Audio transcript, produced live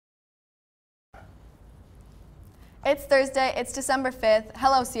It's Thursday, it's December 5th.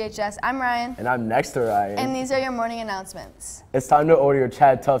 Hello CHS, I'm Ryan. And I'm next to Ryan. And these are your morning announcements. It's time to order your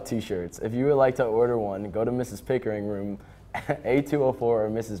Chad Tough t-shirts. If you would like to order one, go to Mrs. Pickering room A204 or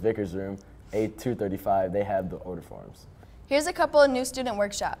Mrs. Vickers room A235. They have the order forms. Here's a couple of new student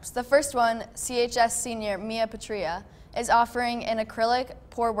workshops. The first one, CHS senior Mia Patria, is offering an acrylic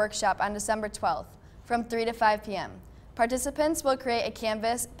pour workshop on December 12th from 3 to 5 p.m. Participants will create a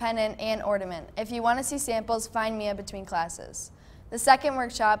canvas, pennant, and ornament. If you want to see samples, find Mia between classes. The second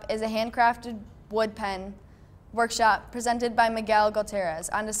workshop is a handcrafted wood pen workshop presented by Miguel Gutierrez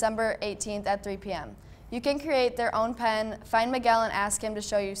on December 18th at 3 p.m. You can create their own pen, find Miguel and ask him to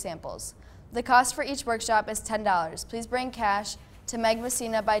show you samples. The cost for each workshop is $10. Please bring cash to Meg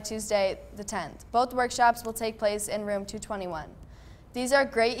Messina by Tuesday the 10th. Both workshops will take place in room 221. These are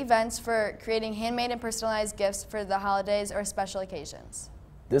great events for creating handmade and personalized gifts for the holidays or special occasions.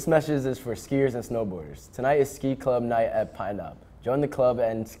 This message is for skiers and snowboarders. Tonight is ski club night at Pine Knob. Join the club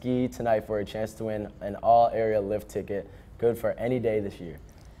and ski tonight for a chance to win an all-area lift ticket, good for any day this year.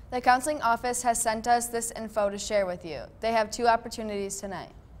 The counseling office has sent us this info to share with you. They have 2 opportunities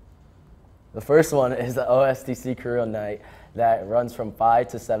tonight. The first one is the OSTC Career Night that runs from 5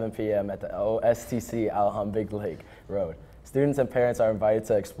 to 7 p.m. at the OSTC out on Big Lake Road. Students and parents are invited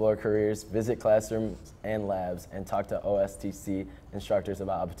to explore careers, visit classrooms and labs, and talk to OSTC instructors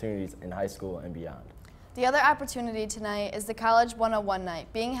about opportunities in high school and beyond. The other opportunity tonight is the College 101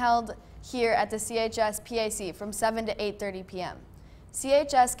 night, being held here at the CHS PAC from 7 to 8:30 p.m.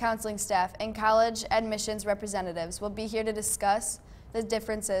 CHS counseling staff and college admissions representatives will be here to discuss the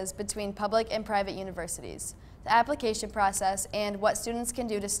differences between public and private universities, the application process, and what students can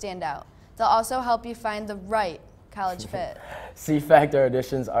do to stand out. They'll also help you find the right college fit. C-Factor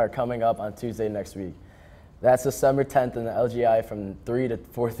auditions are coming up on Tuesday next week. That's December 10th in the LGI from 3 to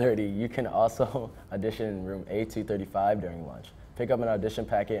 4:30. You can also audition in room A235 during lunch. Pick up an audition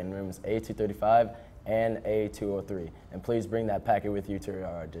packet in rooms A235 and A203. And please bring that packet with you to your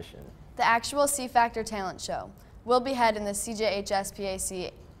audition. The actual C-Factor talent show will be held in the CHS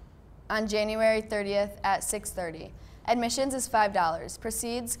PAC on January 30th at 6:30. Admissions is $5.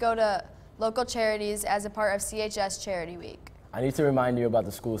 Proceeds go to local charities as a part of CHS Charity Week. I need to remind you about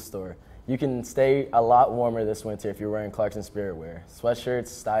the school store. You can stay a lot warmer this winter if you're wearing Clarkson Spirit wear. Sweatshirts,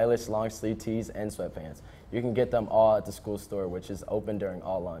 stylish long sleeve tees, and sweatpants. You can get them all at the school store, which is open during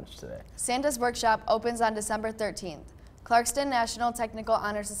all lunch today. Santa's Workshop opens on December 13th. Clarkston National Technical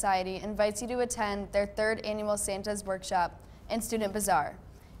Honor Society invites you to attend their 3rd annual Santa's Workshop and Student Bazaar.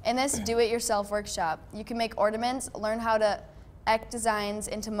 In this do-it-yourself workshop, you can make ornaments, learn how to etch designs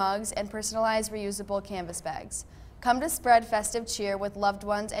into mugs, and personalize reusable canvas bags. Come to spread festive cheer with loved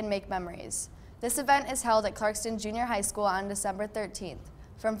ones and make memories. This event is held at Clarkston Junior High School on December 13th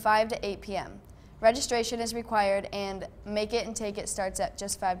from 5 to 8 p.m. Registration is required, and Make It and Take It starts at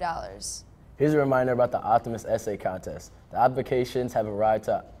just $5. Here's a reminder about the Optimist Essay Contest. The applications have arrived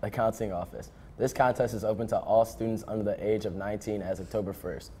to the counseling office. This contest is open to all students under the age of 19 as October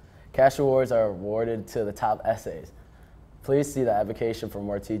 1st. Cash awards are awarded to the top essays. Please see the application for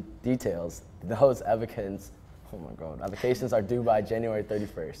more details. Those applications are due by January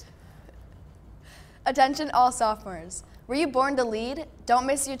 31st. Attention all sophomores. Were you born to lead? Don't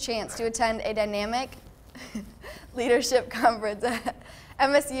miss your chance to attend a dynamic leadership conference at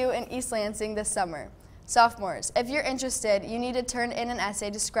MSU in East Lansing this summer. Sophomores, if you're interested, you need to turn in an essay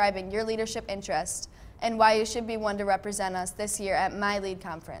describing your leadership interest and why you should be one to represent us this year at My Lead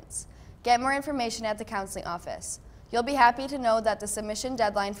Conference. Get more information at the counseling office. You'll be happy to know that the submission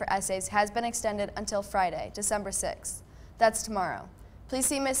deadline for essays has been extended until Friday, December 6th. That's tomorrow. Please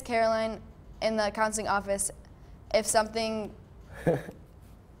see Miss Caroline in the counseling office if that's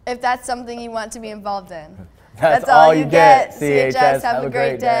something you want to be involved in. That's all you get, CHS. Have a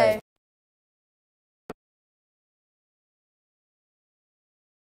great day.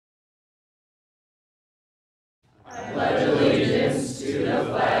 I pledge allegiance to the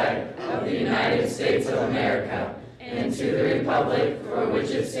flag of the United States of America and to the republic for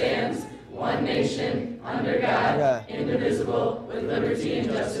which it stands, one nation, under God, indivisible, with liberty and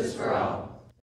justice for all.